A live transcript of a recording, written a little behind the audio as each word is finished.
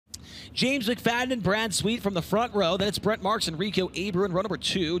James McFadden and Brad Sweet from the front row. Then it's Brent Marks and Rico Abreu in row number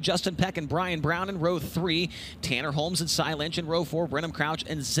 2. Justin Peck and Brian Brown in row 3. Tanner Holmes and Lynch in row 4. Brenham Crouch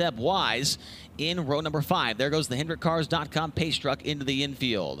and Zeb Wise in row number 5. There goes the HendrickCars.com pace truck into the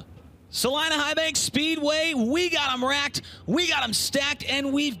infield. Salina Highbanks Speedway, we got them racked, we got them stacked,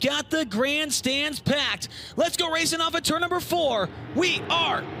 and we've got the grandstands packed. Let's go racing off at turn number 4. We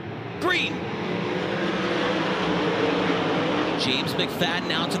are green. James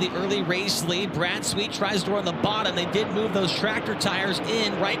McFadden out to the early race lead. Brad Sweet tries to run the bottom. They did move those tractor tires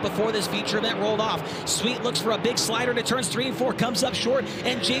in right before this feature event rolled off. Sweet looks for a big slider to turns 3 and 4, comes up short,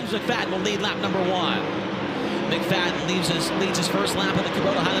 and James McFadden will lead lap number 1. McFadden leads his first lap of the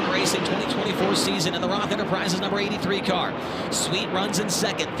Kubota Highland Racing 2024 season in the Roth Enterprises number 83 car. Sweet runs in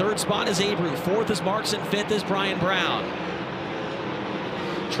second. Third spot is Abreu. Fourth is Marks, and fifth is Brian Brown.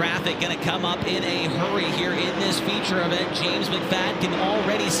 Traffic going to come up in a hurry here in this feature event. James McFadden can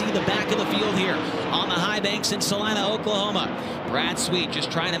already see the back of the field here on the Highbanks in Salina, Oklahoma. Brad Sweet just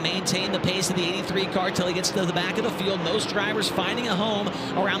trying to maintain the pace of the 83 car till he gets to the back of the field. Most drivers finding a home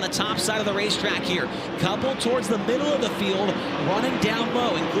around the top side of the racetrack here. Couple towards the middle of the field, running down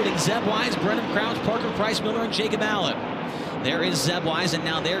low, including Zeb Wise, Brenham Crouch, Parker Price Miller, and Jacob Allen. There is Zeb Wise, and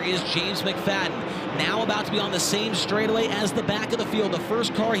now there is James McFadden. Now about to be on the same straightaway as the back of the field. The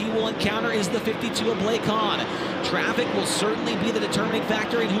first car he will encounter is the 52 of Blake Hahn. Traffic will certainly be the determining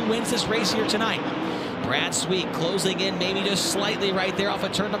factor in who wins this race here tonight. Brad Sweet closing in maybe just slightly right there off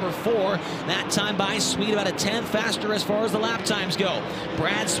of turn number 4. That time by Sweet about a 10th faster as far as the lap times go.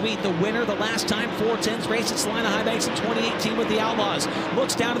 Brad Sweet, the winner the last time 4:10s race at Salina Highbanks in 2018 with the Outlaws.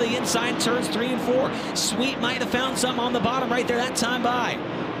 Looks down to the inside, turns 3 and 4. Sweet might have found something on the bottom right there that time by.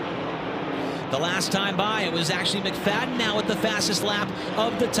 The last time by, it was actually McFadden now at the fastest lap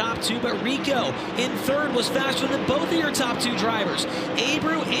of the top 2, but Rico in third was faster than both of your top 2 drivers.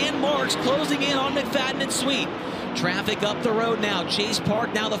 Abreu and Marks closing in on McFadden and Sweet. Traffic up the road now. Chase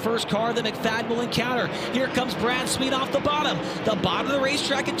Park now the first car that McFadden will encounter. Here comes Brad Sweet off the bottom. The bottom of the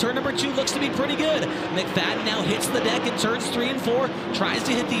racetrack in turn number 2 looks to be pretty good. McFadden now hits the deck in turns 3 and 4. Tries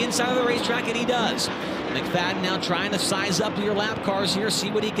to hit the inside of the racetrack, and he does. McFadden now trying to size up your lap cars here,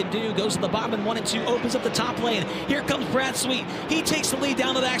 see what he can do. Goes to the bottom in 1 and 2, opens up the top lane. Here comes Brad Sweet. He takes the lead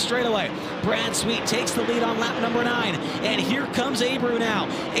down the back straightaway. Brad Sweet takes the lead on lap number 9. And here comes Abreu now.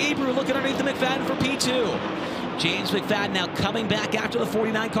 Abreu looking underneath the McFadden for P2. James McFadden now coming back after the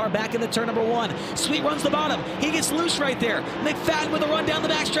 49 car back into turn number 1. Sweet runs the bottom. He gets loose right there. McFadden with a run down the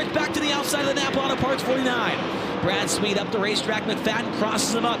backstretch back to the outside of the Napa Auto Parts 49. Brad Sweet up the racetrack. McFadden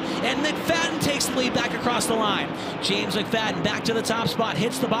crosses him up, and McFadden takes the lead back across the line. James McFadden back to the top spot,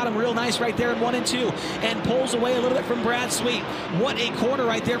 hits the bottom real nice right there in 1 and 2, and pulls away a little bit from Brad Sweet. What a corner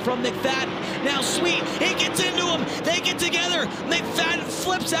right there from McFadden. Now Sweet, he gets into him. They get together. McFadden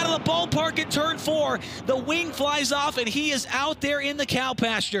flips out of the ballpark at turn 4. The wing flies off, and he is out there in the cow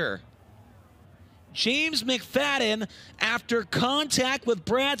pasture. James McFadden, after contact with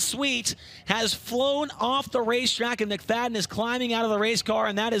Brad Sweet, has flown off the racetrack, and McFadden is climbing out of the race car,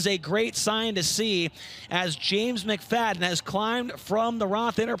 and that is a great sign to see as James McFadden has climbed from the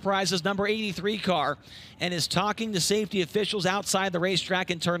Roth Enterprises number 83 car and is talking to safety officials outside the racetrack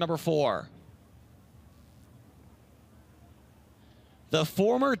in turn number 4. The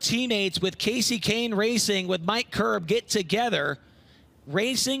former teammates with Casey Kahne Racing with Mike Curb get together,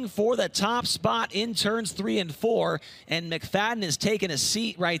 racing for the top spot in turns 3 and 4, and McFadden is taking a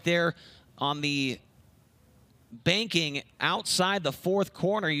seat right there on the banking outside the 4th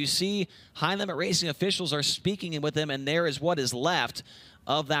corner. You see high limit racing officials are speaking with him, and there is what is left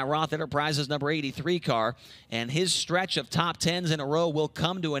of that Roth Enterprises number 83 car, and his stretch of top 10s in a row will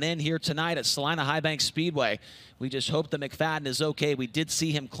come to an end here tonight at Salina Highbanks Speedway. We just hope that McFadden is okay. We did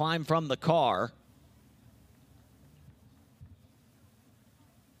see him climb from the car.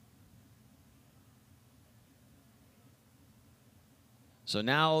 So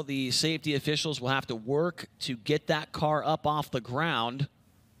now the safety officials will have to work to get that car up off the ground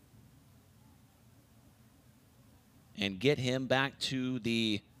and get him back to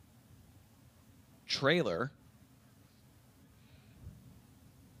the trailer.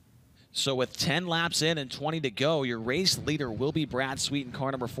 So with 10 laps in and 20 to go, your race leader will be Brad Sweet in car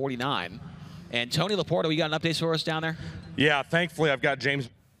number 49. And Tony Laporta, we got an update for us down there? Yeah, thankfully I've got James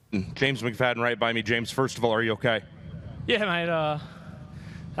McFadden right by me. James, first of all, are you okay? Yeah, mate.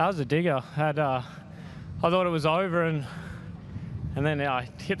 That was a digger. I thought it was over, and then I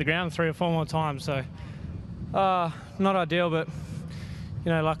hit the ground 3 or 4 more times. So not ideal, but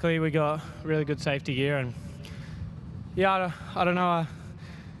you know, luckily we got really good safety gear, and yeah, I don't know.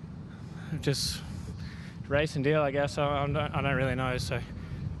 Just race and deal, I guess. I don't really know. So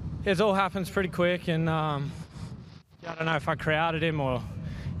it all happens pretty quick, and I don't know if I crowded him or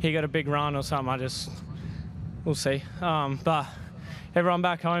he got a big run or something. We'll see. But everyone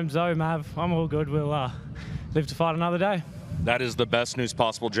back home, Zoe, Mav, I'm all good. We'll live to fight another day. That is the best news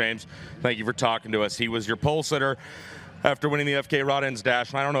possible, James. Thank you for talking to us. He was your pole sitter after winning the FK Rod Ends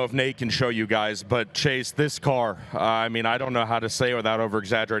Dash. And I don't know if Nate can show you guys, but Chase, this car, I mean, I don't know how to say it without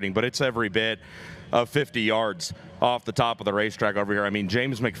over-exaggerating, but it's every bit of 50 yards off the top of the racetrack over here. I mean,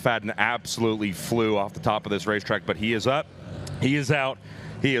 James McFadden absolutely flew off the top of this racetrack, but he is up, he is out,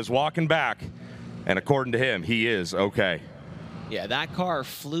 he is walking back, and according to him, he is okay. Yeah, that car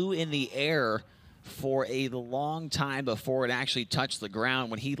flew in the air for a long time before it actually touched the ground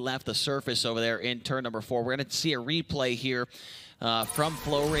when he left the surface over there in turn number 4. We're going to see a replay here from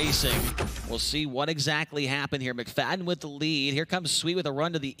Flow Racing. We'll see what exactly happened here. McFadden with the lead. Here comes Sweet with a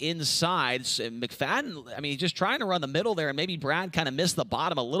run to the inside. And McFadden, I mean, just trying to run the middle there, and maybe Brad kind of missed the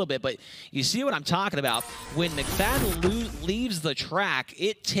bottom a little bit, but you see what I'm talking about. When McFadden leaves the track,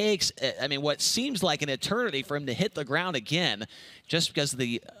 it takes, I mean, what seems like an eternity for him to hit the ground again, just because of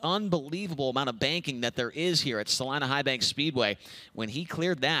the unbelievable amount of banking that there is here at Salina Highbanks Speedway. When he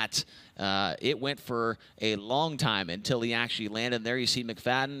cleared that, it went for a long time until he actually landed. There you see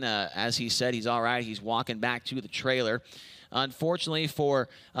McFadden, as he said, he's all right. He's walking back to the trailer. Unfortunately for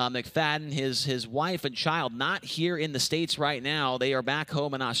McFadden, his wife and child not here in the States right now. They are back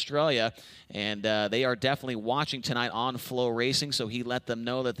home in Australia, and they are definitely watching tonight on Flow Racing, so he let them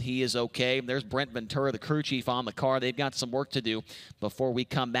know that he is okay. There's Brent Ventura, the crew chief, on the car. They've got some work to do before we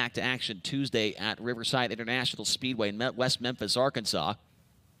come back to action Tuesday at Riverside International Speedway in West Memphis, Arkansas.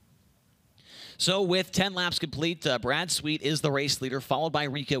 So with 10 laps complete, Brad Sweet is the race leader, followed by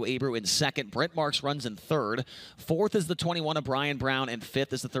Rico Abreu in second. Brent Marks runs in third. Fourth is the 21 of Brian Brown, and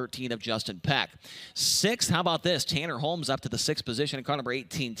fifth is the 13 of Justin Peck. Sixth, how about this? Tanner Holmes up to the 6th position in car number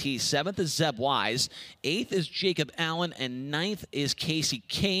 18T. Seventh is Zeb Wise. Eighth is Jacob Allen, and ninth is Casey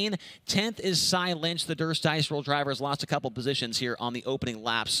Kahne. 10th is Cy Lynch. The Durst Dice Roll driver has lost a couple positions here on the opening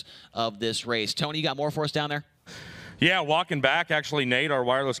laps of this race. Tony, you got more for us down there? Yeah, walking back, actually, Nate, our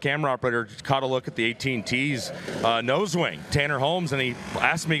wireless camera operator, caught a look at the 18T's nose wing, Tanner Holmes, and he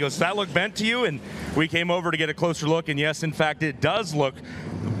asked me, he goes, does that look bent to you? And we came over to get a closer look, and yes, in fact, it does look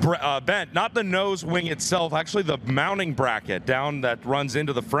bent. Not the nose wing itself, actually the mounting bracket down that runs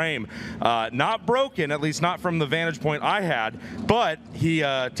into the frame. Not broken, at least not from the vantage point I had, but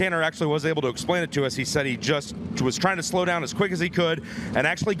Tanner actually was able to explain it to us. He said he just was trying to slow down as quick as he could and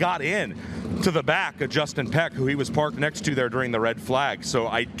actually got in to the back of Justin Peck, who he was parked next to there during the red flag. So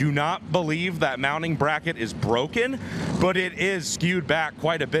I do not believe that mounting bracket is broken, but it is skewed back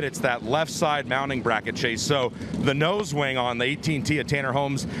quite a bit. It's that left side mounting bracket, Chase. So the nose wing on the 18T of Tanner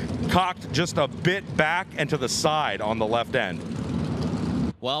Holmes cocked just a bit back and to the side on the left end.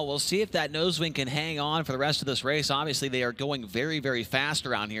 Well, we'll see if that nose wing can hang on for the rest of this race. Obviously, they are going very, very fast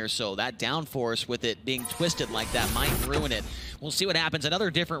around here, so that downforce with it being twisted like that might ruin it. We'll see what happens.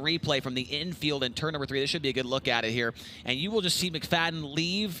 Another different replay from the infield in turn number 3. This should be a good look at it here. And you will just see McFadden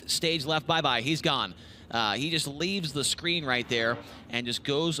leave stage left. Bye-bye. He's gone. He just leaves the screen right there and just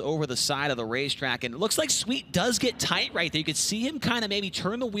goes over the side of the racetrack. And it looks like Sweet does get tight right there. You could see him kind of maybe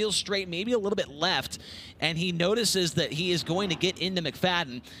turn the wheel straight, maybe a little bit left, and he notices that he is going to get into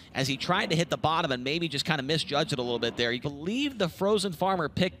McFadden as he tried to hit the bottom and maybe just kind of misjudged it a little bit there. You believe the Frozen Farmer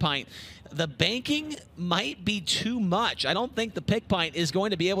pick pint. The banking might be too much. I don't think the pick pint is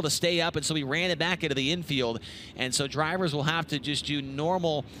going to be able to stay up, and so he ran it back into the infield. And so drivers will have to just do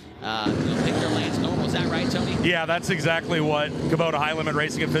normal, pick their lanes normal. Is that right, Tony? Yeah, that's exactly what Kubota High Limit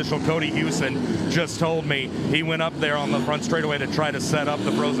Racing official Cody Hewson just told me. He went up there on the front straightaway to try to set up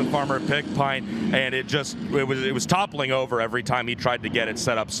the Frozen Farmer pick pint, and it was toppling over every time he tried to get it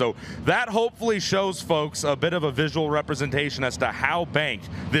set up. So that hopefully shows folks a bit of a visual representation as to how banked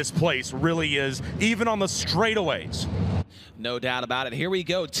this place really is, even on the straightaways. No doubt about it. Here we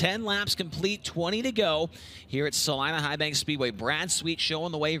go. 10 laps complete, 20 to go here at Salina Highbanks Speedway. Brad Sweet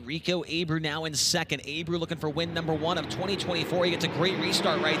showing the way. Rico Abreu now in second. Abreu looking for win number 1 of 2024. He gets a great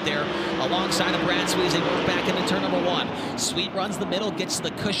restart right there alongside of Brad Sweet as they work back into turn number 1. Sweet runs the middle, gets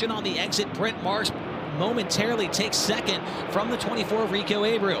the cushion on the exit. Brent Marks momentarily takes second from the 24 of Rico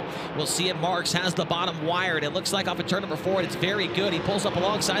Abreu. We'll see if Marks has the bottom wired. It looks like off of turn number 4, and it's very good. He pulls up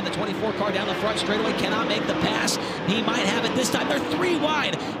alongside the 24 car down the front straightaway, cannot make the pass. He might have it this time. They're 3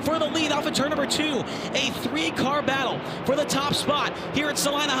 wide for the lead off of turn number 2. A 3-car battle for the top spot here at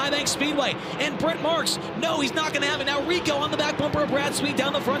Salina Highbanks Speedway. And Brent Marks, no, he's not going to have it. Now Rico on the back bumper of Brad Sweet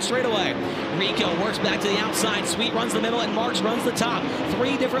down the front straightaway. Rico works back to the outside. Sweet runs the middle, and Marks runs the top.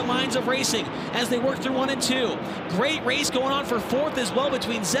 3 different lines of racing as they work through position 1 and 2. Great race going on for 4th as well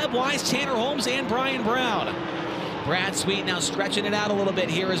between Zeb Wise, Tanner Holmes, and Brian Brown. Brad Sweet now stretching it out a little bit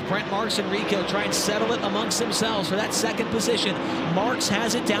here as Brent Marks and Rico try and settle it amongst themselves for that 2nd position. Marks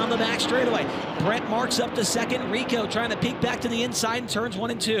has it down the back straightaway. Brent Marks up to 2nd. Rico trying to peek back to the inside in turns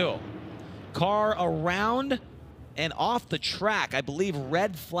 1 and 2. Car around and off the track. I believe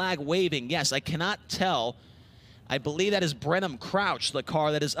red flag waving. Yes, I cannot tell. I believe that is Brenham Crouch, the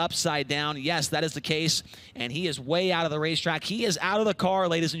car that is upside down. Yes, that is the case, and he is way out of the racetrack. He is out of the car,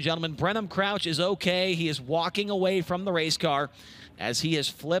 ladies and gentlemen. Brenham Crouch is okay. He is walking away from the race car as he is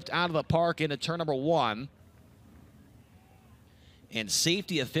flipped out of the park into turn number 1. And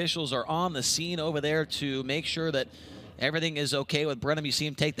safety officials are on the scene over there to make sure that everything is okay with Brenham. You see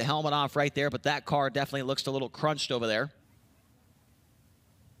him take the helmet off right there, but that car definitely looks a little crunched over there.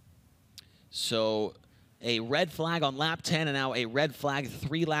 So a red flag on lap 10 and now a red flag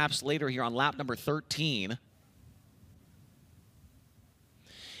 3 laps later here on lap number 13.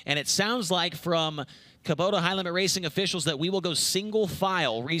 And it sounds like from Kubota High Limit Racing officials that we will go single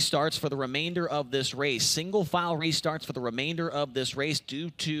file restarts for the remainder of this race. Single file restarts for the remainder of this race due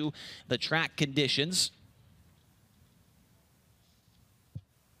to the track conditions.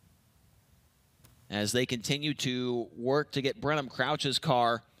 As they continue to work to get Brenham Crouch's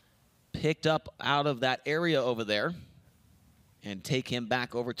car picked up out of that area over there and take him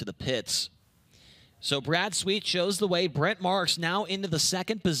back over to the pits. So Brad Sweet shows the way. Brent Marks now into the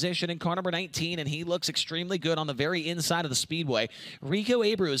 2nd position in car number 19, and he looks extremely good on the very inside of the speedway. Rico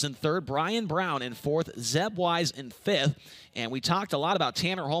Abreu is in 3rd, Brian Brown in 4th, Zeb Wise in 5th. And we talked a lot about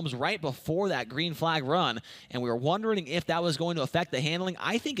Tanner Holmes right before that green flag run, and we were wondering if that was going to affect the handling.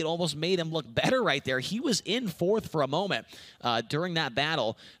 I think it almost made him look better right there. He was in 4th for a moment during that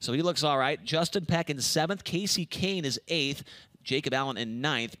battle, so he looks all right. Justin Peck in 7th, Casey Kahne is 8th. Jacob Allen in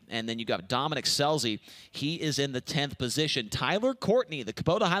 9th, and then you got Dominic Scelzi. He is in the 10th position. Tyler Courtney, the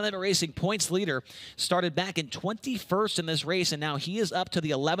Kubota High Limit Racing points leader, started back in 21st in this race, and now he is up to the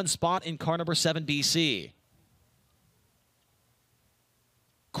 11th spot in car number 7 BC.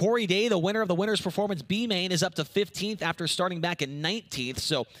 Corey Day, the winner of the Winners Performance B-Main, is up to 15th after starting back in 19th.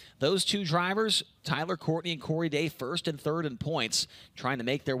 So those 2 drivers, Tyler Courtney and Corey Day, 1st and 3rd in points, trying to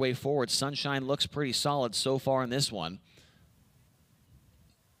make their way forward. Sunshine looks pretty solid so far in this one.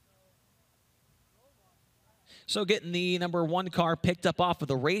 So getting the number 1 car picked up off of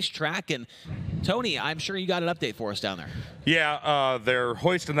the racetrack. And Tony, I'm sure you got an update for us down there. Yeah, they're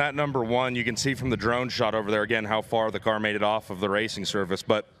hoisting that number 1. You can see from the drone shot over there again how far the car made it off of the racing surface.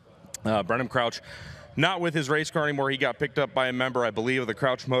 But Brenham Crouch, not with his race car anymore. He got picked up by a member, I believe, of the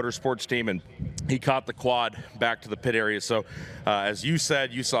Crouch Motorsports team, and he caught the quad back to the pit area. So as you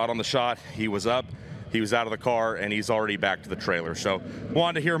said, you saw it on the shot, he was up. He was out of the car, and he's already back to the trailer. So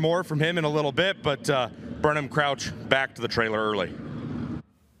wanted to hear more from him in a little bit, but Brenham Crouch back to the trailer early.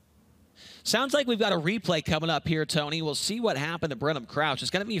 Sounds like we've got a replay coming up here, Tony. We'll see what happened to Brenham Crouch. It's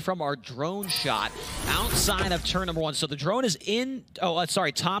going to be from our drone shot outside of turn number 1. So the drone is in,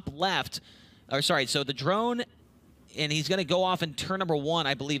 top left. Or sorry, so the drone, and he's going to go off in turn number 1,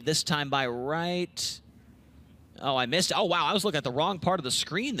 I believe, this time by right. Oh, I missed. Oh, wow, I was looking at the wrong part of the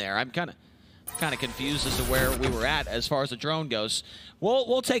screen there. I'm kind of confused as to where we were at as far as the drone goes.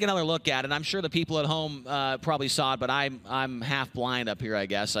 We'll take another look at it. I'm sure the people at home probably saw it, but I'm half blind up here, I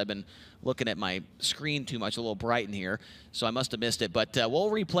guess. I've been looking at my screen too much, a little bright in here, so I must have missed it. But we'll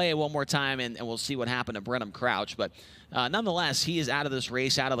replay it one more time, and we'll see what happened to Brenham Crouch. But nonetheless, he is out of this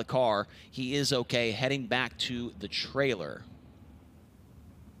race, out of the car. He is okay, heading back to the trailer.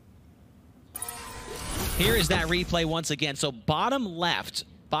 Here is that replay once again. So bottom left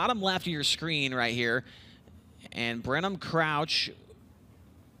of your screen right here, and Brenham Crouch,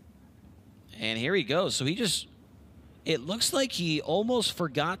 and here he goes. So it looks like he almost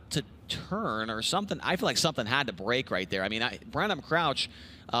forgot to turn or something. I feel like something had to break right there. I mean, Brenham Crouch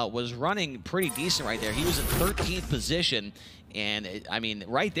was running pretty decent right there. He was in 13th position, and I mean,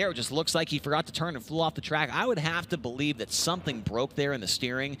 right there, it just looks like he forgot to turn and flew off the track. I would have to believe that something broke there in the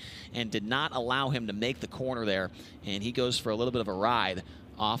steering and did not allow him to make the corner there, and he goes for a little bit of a ride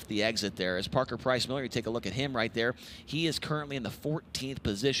off the exit there. As Parker Price Miller, you take a look at him right there. He is currently in the 14th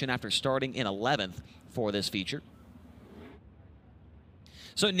position after starting in 11th for this feature.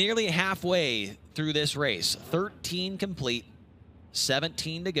 So nearly halfway through this race, 13 complete,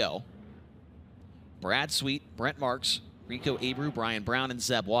 17 to go. Brad Sweet, Brent Marks, Rico Abreu, Brian Brown, and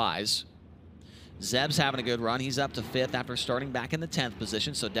Zeb Wise. Zeb's having a good run. He's up to 5th after starting back in the 10th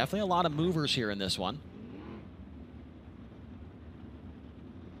position, so definitely a lot of movers here in this one.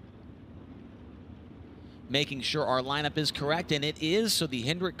 making sure our lineup is correct, and it is. So the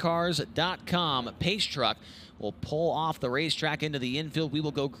HendrickCars.com pace truck will pull off the racetrack into the infield. We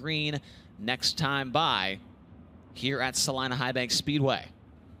will go green next time by here at Salina Highbanks Speedway.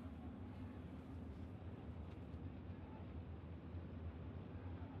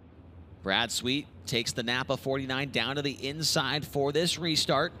 Brad Sweet takes the Napa 49 down to the inside for this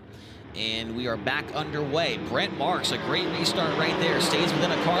restart. And we are back underway. Brent Marks, a great restart right there. Stays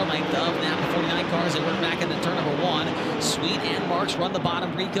within a car length of Napa 49 cars. They work back into turn number 1. Sweet and Marks run the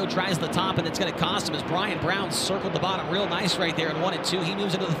bottom. Rico tries the top, and it's going to cost him as Brian Brown circled the bottom real nice right there in 1 and 2. He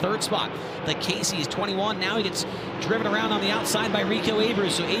moves into the 3rd spot. The Casey's 21. Now he gets driven around on the outside by Rico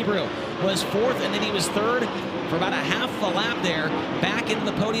Abreu. So Abreu was 4th, and then he was 3rd for about a half a lap there, back into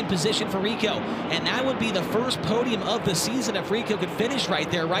the podium position for Rico. And that would be the first podium of the season if Rico could finish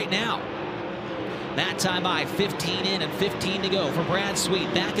right there right now. That time by 15 in and 15 to go for Brad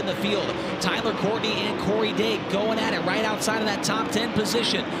Sweet. Back in the field, Tyler Courtney and Corey Day going at it right outside of that top 10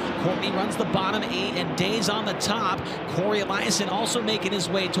 position. Courtney runs the bottom 8 and Day's on the top. Corey Eliason also making his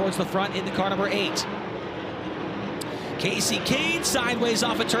way towards the front into car number 8. Casey Kane sideways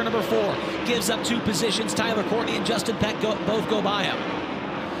off of turn number 4. Gives up 2 positions. Tyler Courtney and Justin Peck both go by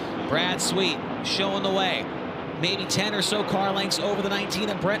him. Brad Sweet showing the way. Maybe 10 or so car lengths over the 19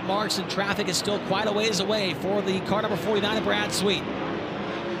 of Brent Marks, and traffic is still quite a ways away for the car number 49 of Brad Sweet.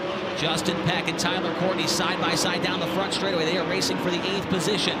 Justin Peck and Tyler Courtney side by side down the front straightaway. They are racing for the 8th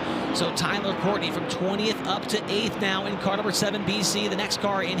position. So Tyler Courtney from 20th up to 8th now in car number 7 BC. The next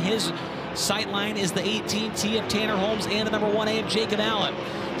car in his sight line is the 18T of Tanner Holmes and the number 1A of Jacob Allen.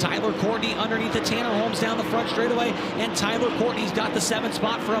 Tyler Courtney underneath the Tanner Holmes down the front straightaway, and Tyler Courtney's got the 7th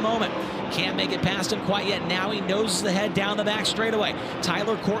spot for a moment. Can't make it past him quite yet. Now he noses ahead down the back straightaway.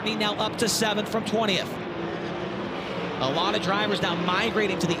 Tyler Courtney now up to 7th from 20th. A lot of drivers now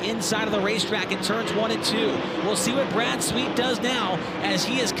migrating to the inside of the racetrack in turns 1 and 2. We'll see what Brad Sweet does now as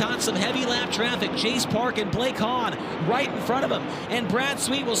he has caught some heavy lap traffic. Jace Park and Blake Hahn right in front of him. And Brad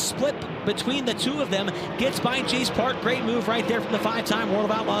Sweet will split between the 2 of them. Gets by Jace Park. Great move right there from the 5-time World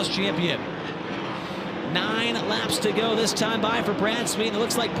of Outlaws champion. 9 laps to go this time by for Brad Sweet. And it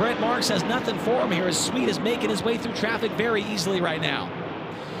looks like Brent Marks has nothing for him here as Sweet is making his way through traffic very easily right now.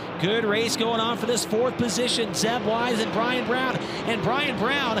 Good race going on for this 4th position. Zeb Wise and Brian Brown. And Brian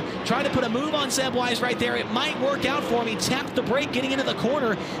Brown trying to put a move on Zeb Wise right there. It might work out for him. He tapped the brake getting into the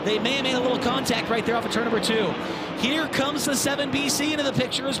corner. They may have made a little contact right there off of turn number 2. Here comes the 7 BC into the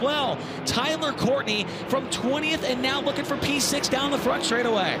picture as well. Tyler Courtney from 20th and now looking for P6 down the front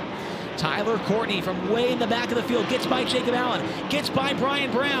straightaway. Tyler Courtney from way in the back of the field gets by Jacob Allen, gets by Brian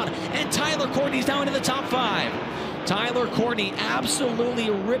Brown, and Tyler Courtney's down into the top 5. Tyler Courtney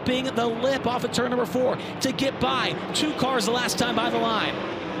absolutely ripping the lip off of turn number 4 to get by 2 cars the last time by the line.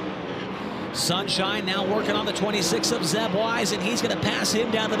 Sunshine now working on the 26 of Zeb Wise, and he's going to pass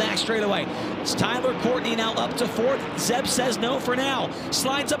him down the back straightaway. It's Tyler Courtney now up to 4th. Zeb says no for now.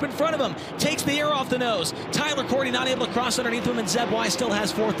 Slides up in front of him. Takes the air off the nose. Tyler Courtney not able to cross underneath him, and Zeb Wise still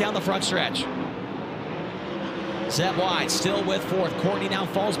has 4th down the front stretch. Zeb Wise still with 4th. Courtney now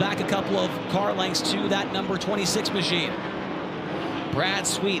falls back a couple of car lengths to that number 26 machine. Brad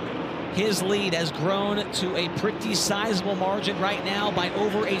Sweet, his lead has grown to a pretty sizable margin right now by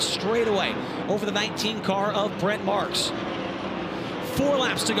over a straightaway over the 19 car of Brent Marks. 4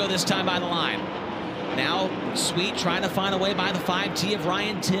 laps to go this time by the line. Now Sweet trying to find a way by the 5T of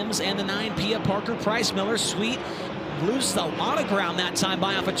Ryan Timms and the 9P of Parker Price Miller. Sweet loses a lot of ground that time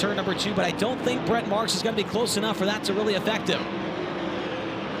by off of turn number 2, but I don't think Brent Marks is going to be close enough for that to really affect him.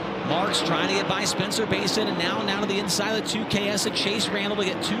 Marks trying to get by Spencer Bayston, and now to the inside of the 2KS of Chase Randall to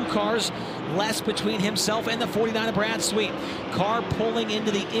get 2 cars less between himself and the 49 of Brad Sweet. Car pulling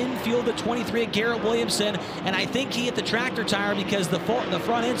into the infield, the 23 of Garrett Williamson, and I think he hit the tractor tire because the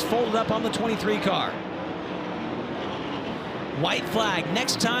front end's folded up on the 23 car. White flag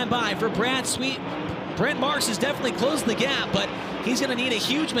next time by for Brad Sweet. Brent Marks has definitely closed the gap, but he's going to need a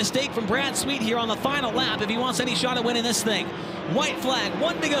huge mistake from Brad Sweet here on the final lap if he wants any shot at winning this thing. White flag,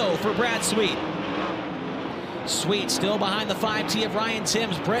 1 to go for Brad Sweet. Sweet still behind the 5T of Ryan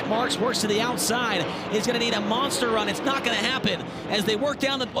Timms. Brent Marks works to the outside. He's going to need a monster run. It's not going to happen as they work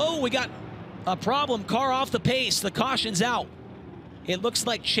down the... Oh, we got a problem. Car off the pace. The caution's out. It looks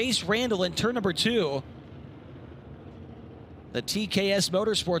like Chase Randall in turn number 2. The TKS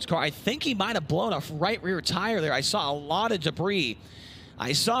Motorsports car, I think he might have blown a right rear tire there. I saw a lot of debris.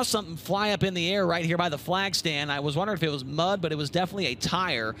 I saw something fly up in the air right here by the flag stand. I was wondering if it was mud, but it was definitely a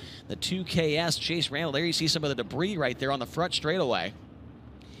tire. The 2KS Chase Randall, there you see some of the debris right there on the front straightaway.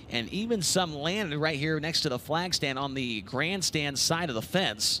 And even some landed right here next to the flag stand on the grandstand side of the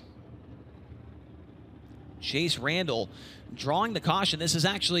fence. Chase Randall drawing the caution. This is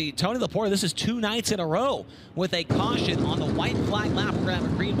actually, Tony Laporte, this is 2 nights in a row with a caution on the white flag lap. We're going to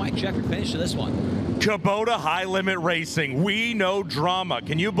have a green-white checkered finish to this one. Kubota High Limit Racing. We know drama.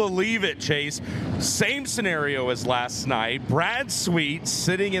 Can you believe it, Chase? Same scenario as last night. Brad Sweet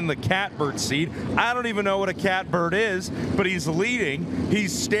sitting in the catbird seat. I don't even know what a catbird is, but he's leading.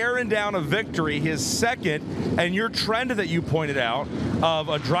 He's staring down a victory, his second, and your trend that you pointed out of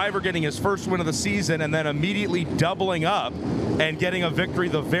a driver getting his first win of the season and then immediately doubling up and getting a victory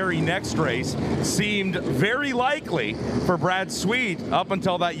the very next race seemed very likely for Brad Sweet up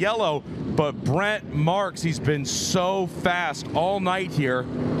until that yellow. But Brent Marks, he's been so fast all night here.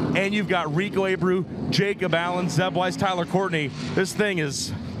 And you've got Rico, Abreu, Jacob Allen, Zeb Weiss, Tyler Courtney. This thing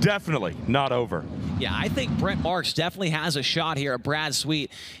is definitely not over. Yeah, I think Brent Marks definitely has a shot here at Brad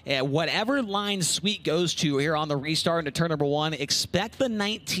Sweet. Whatever line Sweet goes to here on the restart into turn number 1, expect the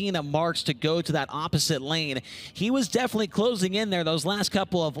 19 of Marks to go to that opposite lane. He was definitely closing in there those last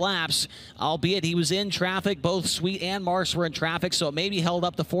couple of laps, albeit he was in traffic. Both Sweet and Marks were in traffic, so it maybe held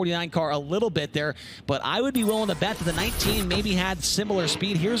up the 49 car a little bit there. But I would be willing to bet that the 19 maybe had similar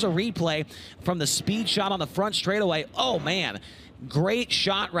speed. Here's a replay from the speed shot on the front straightaway. Oh, man. Great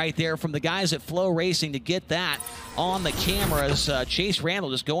shot right there from the guys at Flow Racing to get that on the cameras. Chase Randall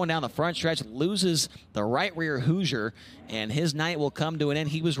just going down the front stretch, loses the right rear Hoosier, and his night will come to an end.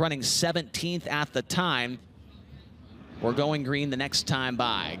 He was running 17th at the time. We're going green the next time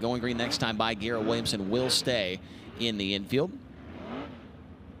by. Going green next time by. Garrett Williamson will stay in the infield.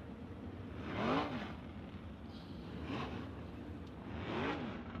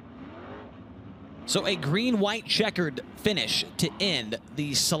 So a green-white checkered finish to end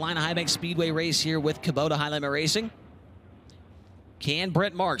the Salina Highbanks Speedway race here with Kubota High Limit Racing. Can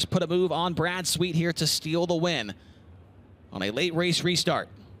Brent Marks put a move on Brad Sweet here to steal the win on a late race restart?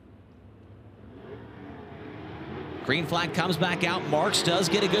 Green flag comes back out. Marks does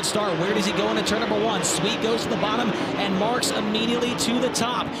get a good start. Where does he go into turn number 1? Sweet goes to the bottom, and Marks immediately to the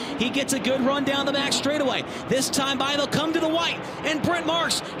top. He gets a good run down the back straightaway. This time by, they'll come to the white, and Brent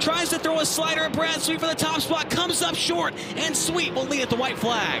Marks tries to throw a slider at Brad Sweet for the top spot, comes up short, and Sweet will lead at the white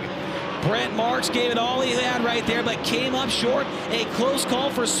flag. Brent Marks gave it all he had right there, but came up short. A close call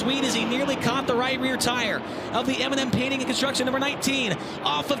for Sweet as he nearly caught the right rear tire of the M&M Painting and Construction number 19.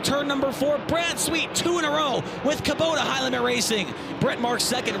 Off of turn number 4, Brad Sweet, 2 in a row with Kubota High Limit Racing. Brent Marks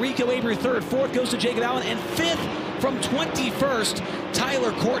second, Rico Abreu third, fourth goes to Jacob Allen, and fifth from 21st,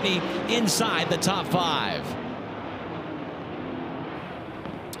 Tyler Courtney inside the top 5.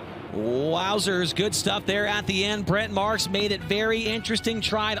 Wowzers, good stuff there at the end. Brent Marks made it very interesting,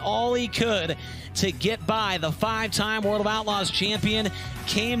 tried all he could to get by the 5-time World of Outlaws champion.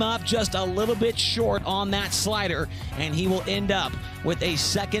 Came up just a little bit short on that slider, and he will end up with a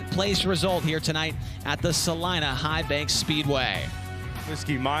second-place result here tonight at the Salina Highbanks Speedway.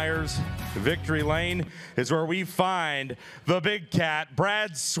 Whiskey Myers, victory lane is where we find the big cat,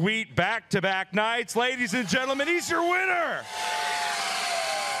 Brad Sweet, back-to-back nights. Ladies and gentlemen, he's your winner.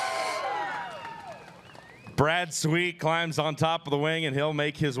 Brad Sweet climbs on top of the wing, and he'll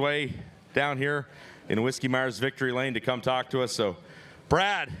make his way down here in Whiskey Myers victory lane to come talk to us. So,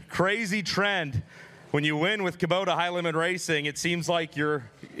 Brad, crazy trend. When you win with Kubota High Limit Racing, it seems like you're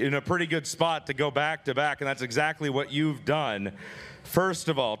in a pretty good spot to go back-to-back, and that's exactly what you've done. First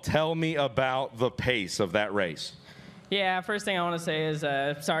of all, tell me about the pace of that race. Yeah, first thing I want to say is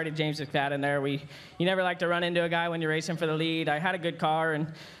sorry to James McFadden there. You never like to run into a guy when you're racing for the lead. I had a good car,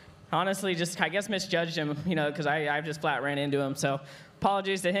 and honestly, I guess misjudged him, because I just flat ran into him. So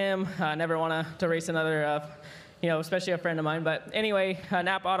apologies to him. I never want to race another, especially a friend of mine. But anyway,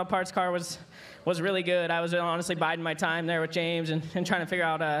 Napa Auto Parts car was really good. I was honestly biding my time there with James and trying to figure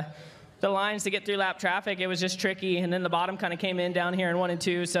out the lines to get through lap traffic. It was just tricky, and then the bottom kind of came in down here in 1 and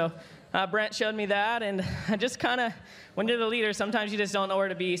 2. So Brent showed me that, and I just kind of, when you're the leader, sometimes you just don't know where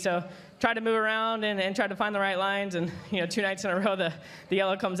to be. So tried to move around and tried to find the right lines, and 2 nights in a row the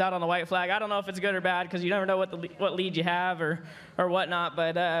yellow comes out on the white flag. I don't know if it's good or bad because you never know what lead you have or whatnot,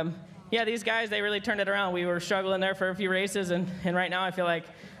 but yeah, these guys, they really turned it around. We were struggling there for a few races, and right now I feel like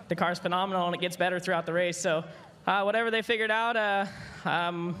the car's phenomenal and it gets better throughout the race. So whatever they figured out,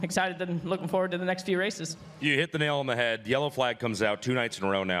 I'm excited and looking forward to the next few races. You hit the nail on the head. Yellow flag comes out 2 nights in a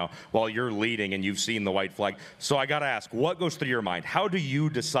row now while you're leading and you've seen the white flag. So I got to ask, what goes through your mind? How do you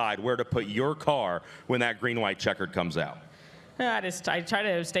decide where to put your car when that green-white checkered comes out? I try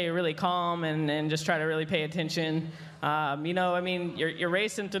to stay really calm and just try to really pay attention. You're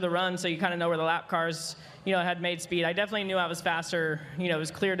racing through the run, so you kind of know where the lap cars, had made speed. I definitely knew I was faster. It was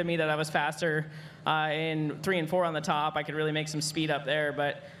clear to me that I was faster in 3 and 4 on the top. I could really make some speed up there,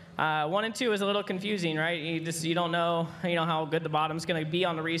 but 1 and 2 is a little confusing, right? You don't know, how good the bottom's going to be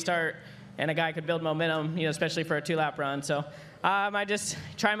on the restart, and a guy could build momentum, especially for a 2-lap run. So I just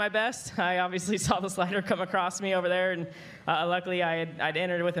try my best. I obviously saw the slider come across me over there, and luckily I'd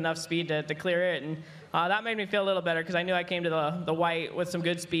entered with enough speed to clear it, and that made me feel a little better because I knew I came to the white with some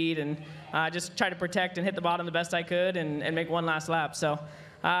good speed, and just try to protect and hit the bottom the best I could and make one last lap. So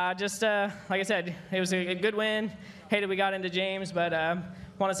just like I said, it was a good win. Hated we got into James, but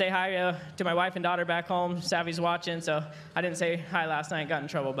want to say hi to my wife and daughter back home. Savvy's watching, so I didn't say hi last night, got in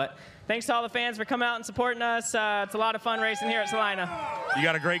trouble. But thanks to all the fans for coming out and supporting us. It's a lot of fun racing here at Salina. You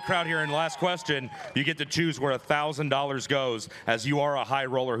got a great crowd here. And last question, you get to choose where $1,000 goes, as you are a high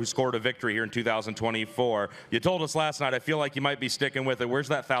roller who scored a victory here in 2024. You told us last night, I feel like you might be sticking with it. Where's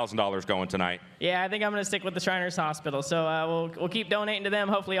that $1,000 going tonight? Yeah, I think I'm going to stick with the Shriners Hospital. So we'll keep donating to them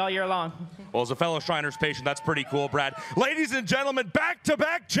hopefully all year long. Well, as a fellow Shriners patient, that's pretty cool, Brad. Ladies and gentlemen,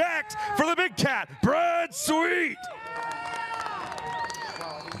 back-to-back jacks for the big cat, Brad Sweet.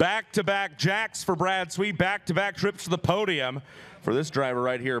 Back-to-back jacks for Brad Sweet, back-to-back trips to the podium for this driver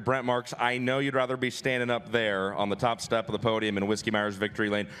right here, Brent Marks. I know you'd rather be standing up there on the top step of the podium in Whiskey Myers victory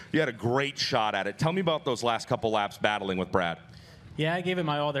lane. You had a great shot at it. Tell me about those last couple laps battling with Brad. Yeah, I gave it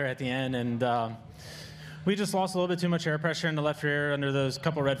my all there at the end, and we just lost a little bit too much air pressure in the left rear under those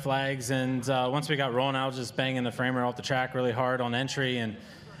couple red flags, and once we got rolling, I was just banging the framer off the track really hard on entry, and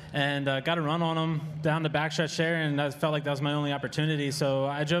got a run on him down the backstretch there, and I felt like that was my only opportunity. So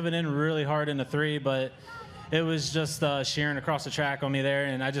I drove it in really hard into 3, but it was just shearing across the track on me there,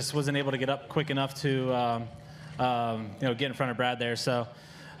 and I just wasn't able to get up quick enough to get in front of Brad there. So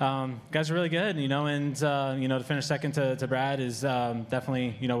guys are really good, and to finish second to Brad is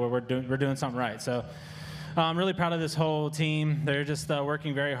definitely we're doing something right. So I'm really proud of this whole team. They're just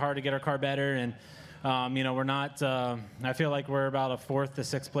working very hard to get our car better, and we're not, I feel like we're about a 4th to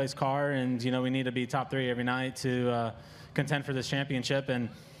 6th place car, and, we need to be top 3 every night to contend for this championship. And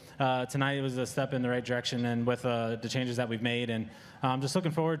tonight it was a step in the right direction, and with the changes that we've made. And I'm just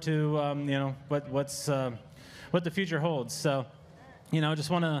looking forward to, what the future holds. So, just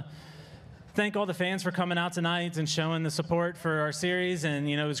want to thank all the fans for coming out tonight and showing the support for our series. And,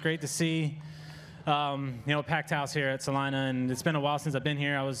 it was great to see packed house here at Salina, and it's been a while since I've been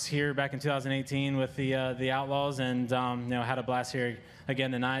here. I was here back in 2018 with the Outlaws, and had a blast here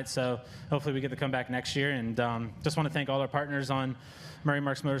again tonight. So hopefully we get to come back next year. And just want to thank all our partners on Murray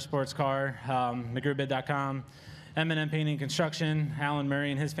Marks Motorsports car, McGrewBid.com, M&M Painting Construction, Alan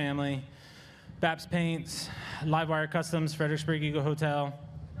Murray and his family, Baps Paints, Livewire Customs, Fredericksburg Eagle Hotel.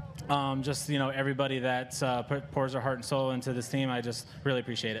 Everybody that pours their heart and soul into this team. I just really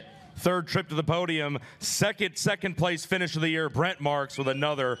appreciate it. 3rd trip to the podium, second place finish of the year, Brent Marks with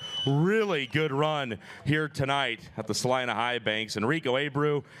another really good run here tonight at the Salina Highbanks. And Rico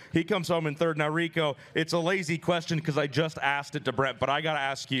Abreu, he comes home in 3rd. Now, Rico, it's a lazy question because I just asked it to Brent, but I got to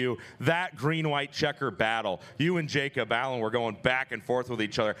ask you, that green-white checker battle, you and Jacob Allen were going back and forth with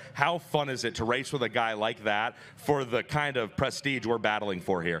each other. How fun is it to race with a guy like that for the kind of prestige we're battling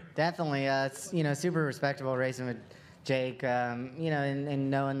for here? Definitely. It's, super respectable racing with Jake, and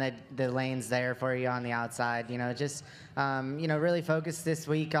knowing that the lane's there for you on the outside, really focused this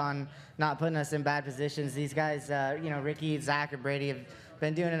week on not putting us in bad positions. These guys, Ricky, Zach, and Brady have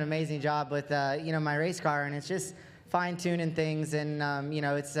been doing an amazing job with, my race car, and it's just fine-tuning things. And,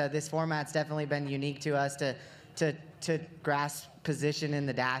 it's this format's definitely been unique to us to grasp position in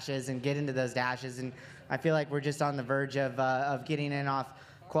the dashes and get into those dashes. And I feel like we're just on the verge of getting in off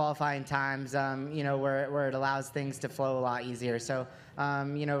qualifying times, where it allows things to flow a lot easier. So,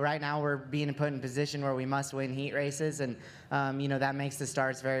 right now we're being put in position where we must win heat races, and, that makes the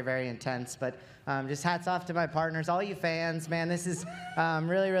starts very, very intense. But just hats off to my partners, all you fans, man. This is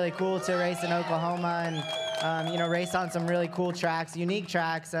really, really cool to race in Oklahoma and, race on some really cool tracks, unique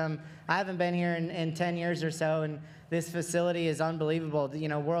tracks. I haven't been here in 10 years or so, and this facility is unbelievable,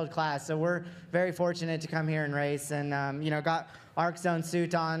 world class. So we're very fortunate to come here and race, and, got Arc Zone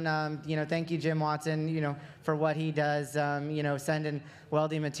suit on. Thank you, Jim Watson, for what he does, sending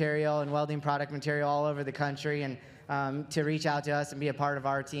welding material and welding product material all over the country, and to reach out to us and be a part of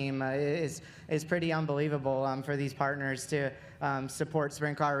our team is pretty unbelievable for these partners to support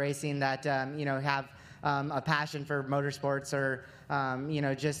sprint car racing that, have a passion for motorsports or,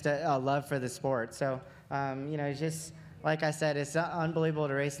 just a love for the sport. So, just like I said, it's unbelievable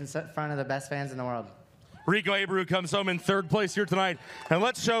to race in front of the best fans in the world. Rico Abreu comes home in 3rd place here tonight. And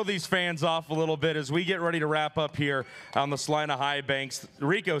let's show these fans off a little bit as we get ready to wrap up here on the Salina Highbanks.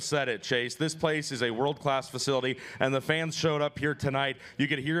 Rico said it, Chase. This place is a world-class facility, and the fans showed up here tonight. You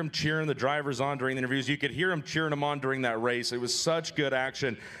could hear them cheering the drivers on during the interviews. You could hear them cheering them on during that race. It was such good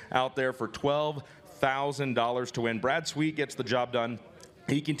action out there for $12,000 to win. Brad Sweet gets the job done.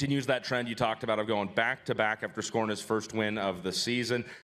 He continues that trend you talked about of going back-to-back after scoring his first win of the season.